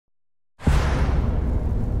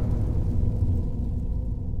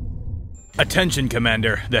Attention,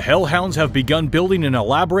 Commander. The Hell Hounds have begun building an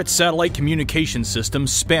elaborate satellite communication system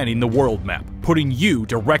spanning the world map, putting you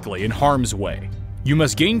directly in harm's way. You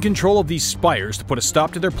must gain control of these spires to put a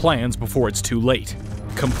stop to their plans before it's too late.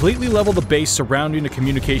 Completely level the base surrounding the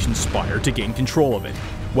communication spire to gain control of it.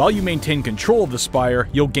 While you maintain control of the spire,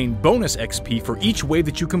 you'll gain bonus XP for each wave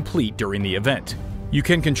that you complete during the event. You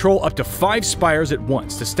can control up to 5 spires at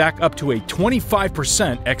once to stack up to a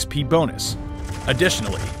 25% XP bonus.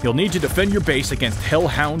 Additionally, you'll need to defend your base against Hell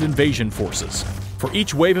Hound invasion forces. For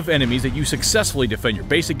each wave of enemies that you successfully defend your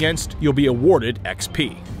base against, you'll be awarded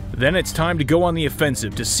XP. Then it's time to go on the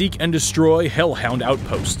offensive to seek and destroy Hell Hound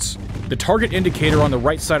outposts. The target indicator on the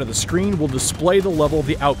right side of the screen will display the level of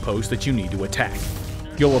the outpost that you need to attack.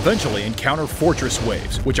 You'll eventually encounter fortress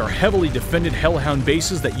waves, which are heavily defended Hell Hound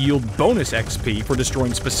bases that yield bonus XP for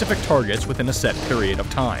destroying specific targets within a set period of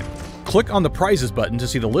time. Click on the Prizes button to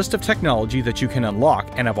see the list of technology that you can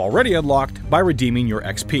unlock and have already unlocked by redeeming your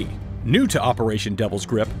XP. New to Operation Devil's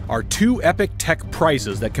Grip are 2 epic tech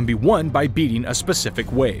prizes that can be won by beating a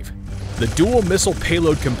specific wave. The dual missile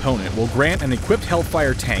payload component will grant an equipped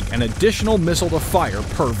Hellfire tank an additional missile to fire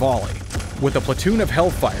per volley. With a platoon of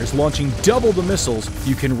Hellfires launching double the missiles,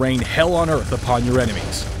 you can rain hell on earth upon your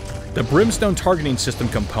enemies. The Brimstone targeting system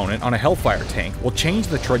component on a Hellfire tank will change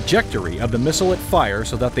the trajectory of the missile it fires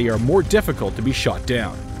so that they are more difficult to be shot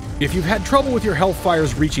down. If you've had trouble with your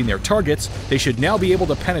Hellfires reaching their targets, they should now be able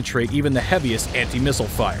to penetrate even the heaviest anti-missile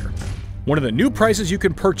fire. One of the new prizes you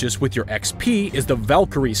can purchase with your XP is the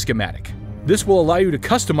Valkyrie schematic. This will allow you to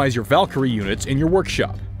customize your Valkyrie units in your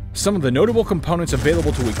workshop. Some of the notable components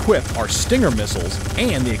available to equip are Stinger missiles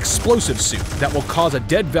and the explosive suit that will cause a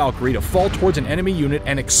dead Valkyrie to fall towards an enemy unit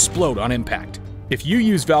and explode on impact. If you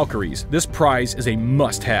use Valkyries, this prize is a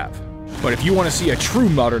must-have. But if you want to see a true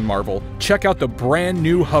modern marvel, check out the brand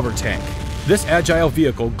new hover tank. This agile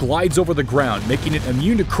vehicle glides over the ground, making it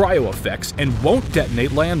immune to cryo effects and won't detonate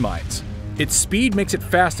landmines. Its speed makes it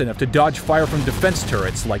fast enough to dodge fire from defense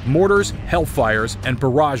turrets like mortars, Hellfires, and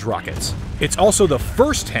barrage rockets. It's also the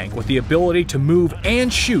first tank with the ability to move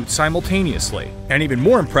and shoot simultaneously. And even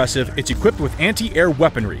more impressive, it's equipped with anti-air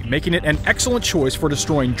weaponry, making it an excellent choice for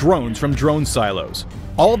destroying drones from drone silos.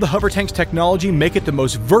 All of the hover tank's technology make it the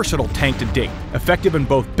most versatile tank to date, effective in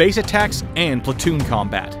both base attacks and platoon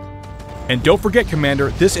combat. And don't forget, Commander,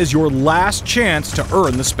 this is your last chance to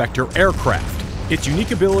earn the Spectre aircraft. Its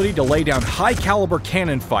unique ability to lay down high-caliber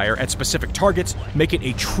cannon fire at specific targets make it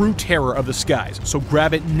a true terror of the skies, so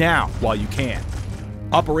grab it now while you can.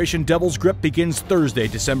 Operation Devil's Grip begins Thursday,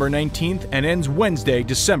 December 19th and ends Wednesday,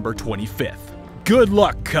 December 25th. Good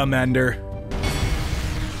luck, Commander!